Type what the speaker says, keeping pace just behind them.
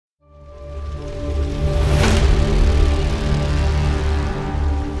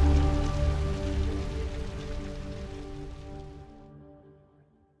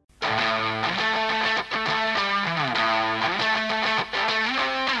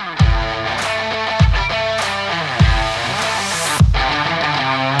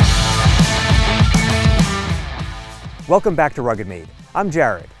Welcome back to RuggedMade. I'm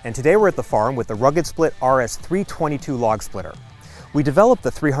Jared, and today we're at the farm with the RuggedSplit RS322 log splitter. We developed the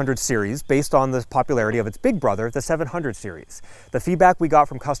 300 series based on the popularity of its big brother, the 700 series. The feedback we got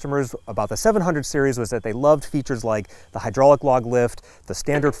from customers about the 700 series was that they loved features like the hydraulic log lift, the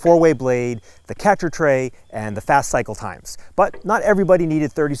standard 4-way blade, the catcher tray, and the fast cycle times. But not everybody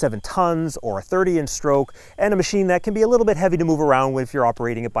needed 37 tons or a 30-inch stroke and a machine that can be a little bit heavy to move around if you're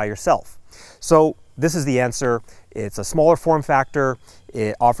operating it by yourself. So this is the answer. It's a smaller form factor,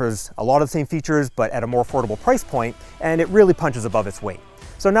 it offers a lot of the same features but at a more affordable price point, and it really punches above its weight.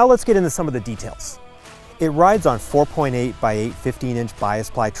 So now let's get into some of the details. It rides on 4.8 by 8 15-inch bias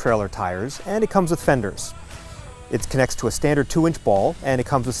ply trailer tires, and it comes with fenders. It connects to a standard 2-inch ball, and it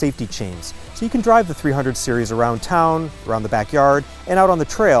comes with safety chains. So you can drive the 300 series around town, around the backyard, and out on the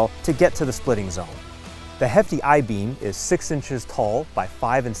trail to get to the splitting zone. The hefty I-beam is 6 inches tall by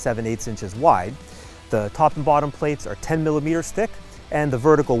 5 7/8 inches wide. The top and bottom plates are 10 millimeters thick, and the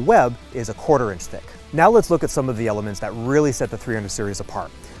vertical web is a 1/4 inch thick. Now let's look at some of the elements that really set the 300 series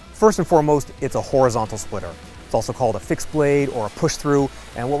apart. First and foremost, it's a horizontal splitter. It's also called a fixed blade or a push through,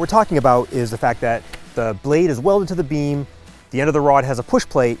 and what we're talking about is the fact that the blade is welded to the beam, the end of the rod has a push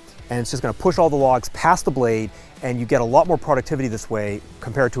plate, and it's just going to push all the logs past the blade, and you get a lot more productivity this way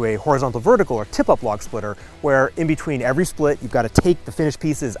compared to a horizontal vertical or tip-up log splitter, where in between every split you've got to take the finished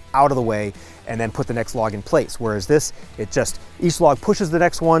pieces out of the way and then put the next log in place. Whereas this, each log pushes the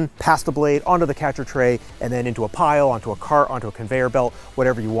next one past the blade, onto the catcher tray, and then into a pile, onto a cart, onto a conveyor belt,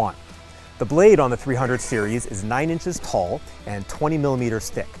 whatever you want. The blade on the 300 series is 9 inches tall and 20 millimeters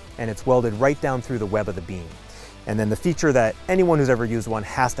thick, and it's welded right down through the web of the beam. And then the feature that anyone who's ever used one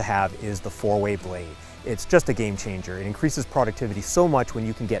has to have is the 4-way blade. It's just a game changer. It increases productivity so much when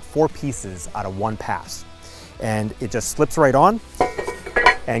you can get 4 pieces out of 1 pass. And it just slips right on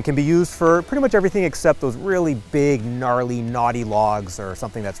and can be used for pretty much everything except those really big, gnarly, knotty logs or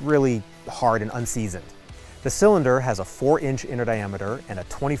something that's really hard and unseasoned. The cylinder has a 4-inch inner diameter and a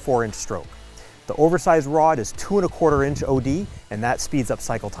 24-inch stroke. The oversized rod is 2 1/4 inch OD, and that speeds up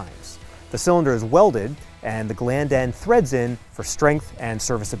cycle times. The cylinder is welded, and the gland end threads in for strength and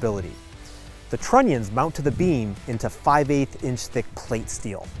serviceability. The trunnions mount to the beam into 5/8 inch thick plate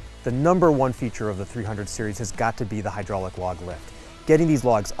steel. The #1 feature of the 300 series has got to be the hydraulic log lift. Getting these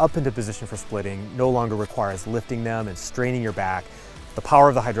logs up into position for splitting no longer requires lifting them and straining your back. The power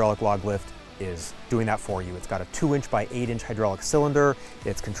of the hydraulic log lift is doing that for you. It's got a 2-inch by 8-inch hydraulic cylinder.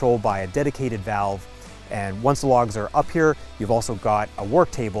 It's controlled by a dedicated valve. And once the logs are up here, you've also got a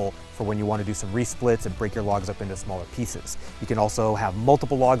work table for when you want to do some resplits and break your logs up into smaller pieces. You can also have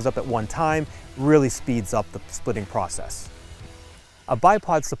multiple logs up at one time, really speeds up the splitting process. A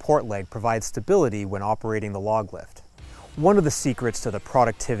bipod support leg provides stability when operating the log lift. One of the secrets to the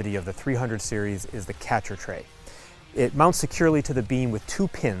productivity of the 300 series is the catcher tray. It mounts securely to the beam with 2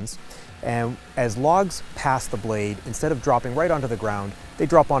 pins, and as logs pass the blade, instead of dropping right onto the ground, they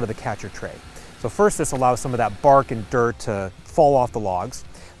drop onto the catcher tray. So first, this allows some of that bark and dirt to fall off the logs,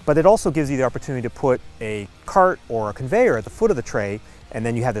 but it also gives you the opportunity to put a cart or a conveyor at the foot of the tray, and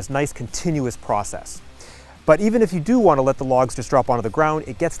then you have this nice continuous process. But even if you do want to let the logs just drop onto the ground,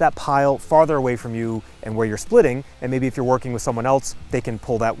 it gets that pile farther away from you and where you're splitting, and maybe if you're working with someone else, they can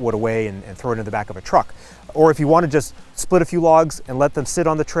pull that wood away and throw it in the back of a truck. Or if you want to just split a few logs and let them sit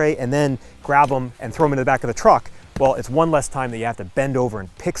on the tray and then grab them and throw them in the back of the truck, well, it's one less time that you have to bend over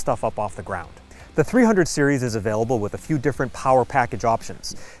and pick stuff up off the ground. The 300 series is available with a few different power package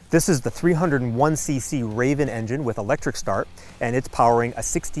options. This is the 301cc Raven engine with electric start, and it's powering a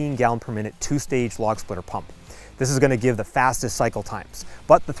 16-gallon per minute 2-stage log splitter pump. This is going to give the fastest cycle times.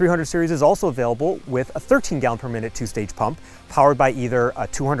 But the 300 series is also available with a 13-gallon per minute 2-stage pump powered by either a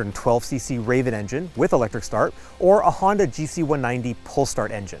 212cc Raven engine with electric start or a Honda GC190 pull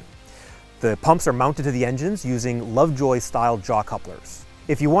start engine. The pumps are mounted to the engines using Lovejoy style jaw couplers.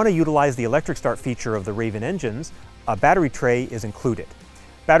 If you want to utilize the electric start feature of the Raven engines, a battery tray is included.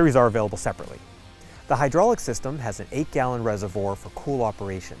 Batteries are available separately. The hydraulic system has an 8-gallon reservoir for cool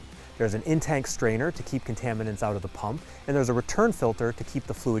operation. There's an in-tank strainer to keep contaminants out of the pump, and there's a return filter to keep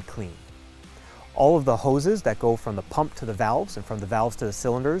the fluid clean. All of the hoses that go from the pump to the valves and from the valves to the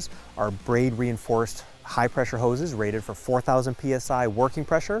cylinders are braid reinforced high-pressure hoses rated for 4,000 psi working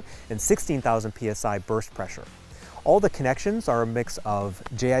pressure and 16,000 psi burst pressure. All the connections are a mix of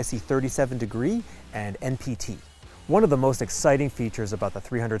JIC 37 degree and NPT. One of the most exciting features about the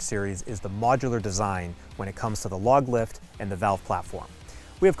 300 series is the modular design when it comes to the log lift and the valve platform.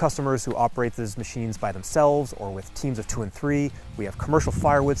 We have customers who operate these machines by themselves or with teams of 2 and 3. We have commercial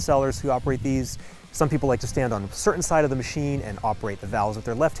firewood sellers who operate these. Some people like to stand on a certain side of the machine and operate the valves with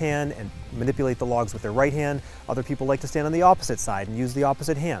their left hand and manipulate the logs with their right hand. Other people like to stand on the opposite side and use the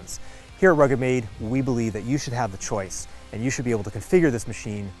opposite hands. Here at RuggedMade, we believe that you should have the choice and you should be able to configure this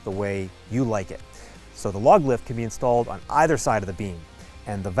machine the way you like it. So the log lift can be installed on either side of the beam,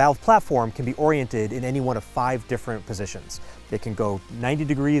 and the valve platform can be oriented in any one of 5 different positions. It can go 90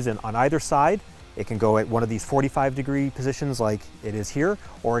 degrees on either side. It can go at one of these 45-degree positions like it is here,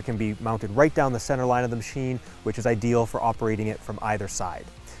 or it can be mounted right down the center line of the machine, which is ideal for operating it from either side.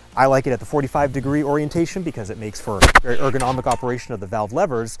 I like it at the 45-degree orientation because it makes for very ergonomic operation of the valve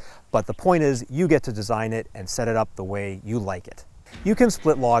levers, but the point is you get to design it and set it up the way you like it. You can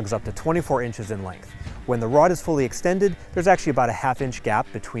split logs up to 24 inches in length. When the rod is fully extended, there's actually about a 1/2 inch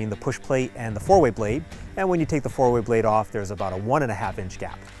gap between the push plate and the 4-way blade, and when you take the 4-way blade off, there's about a 1.5 inch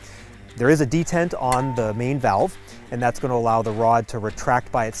gap. There is a detent on the main valve, and that's going to allow the rod to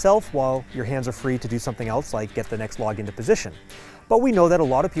retract by itself while your hands are free to do something else like get the next log into position. But we know that a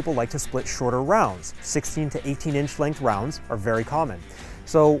lot of people like to split shorter rounds. 16 to 18 inch length rounds are very common.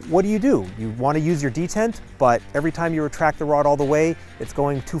 So what do? You want to use your detent, but every time you retract the rod all the way, it's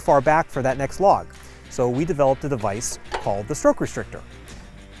going too far back for that next log. So we developed a device called the stroke restrictor.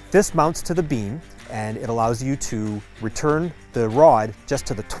 This mounts to the beam and it allows you to return the rod just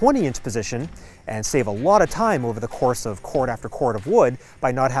to the 20-inch position and save a lot of time over the course of cord after cord of wood by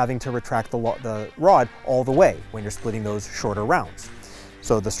not having to retract the rod all the way when you're splitting those shorter rounds.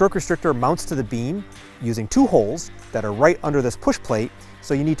 So the stroke restrictor mounts to the beam using 2 holes that are right under this push plate,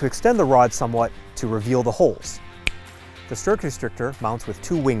 so you need to extend the rod somewhat to reveal the holes. The stroke restrictor mounts with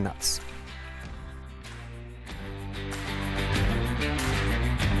 2 wing nuts.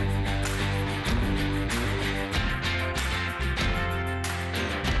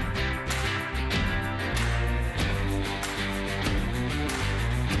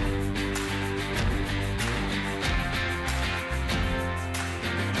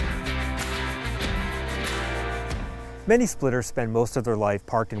 Many splitters spend most of their life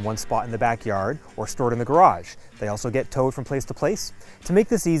parked in one spot in the backyard or stored in the garage. They also get towed from place to place. To make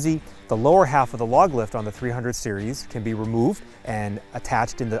this easy, the lower half of the log lift on the 300 series can be removed and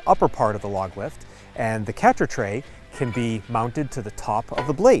attached in the upper part of the log lift, and the catcher tray can be mounted to the top of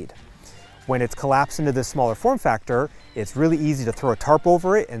the blade. When it's collapsed into this smaller form factor, it's really easy to throw a tarp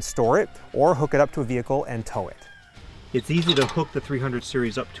over it and store it, or hook it up to a vehicle and tow it. It's easy to hook the 300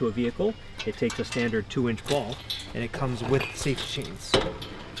 series up to a vehicle. It takes a standard 2-inch ball, and it comes with safety chains.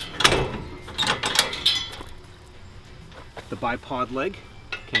 The bipod leg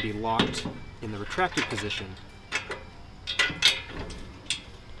can be locked in the retracted position.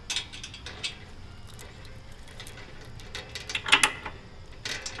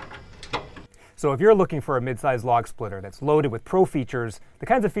 So if you're looking for a mid-size log splitter that's loaded with pro features, the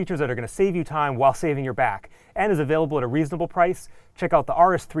kinds of features that are going to save you time while saving your back, and is available at a reasonable price, check out the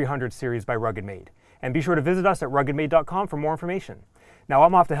RS300 series by RuggedMade. And be sure to visit us at RuggedMade.com for more information. Now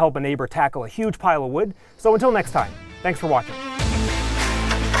I'm off to help a neighbor tackle a huge pile of wood, so until next time, thanks for watching.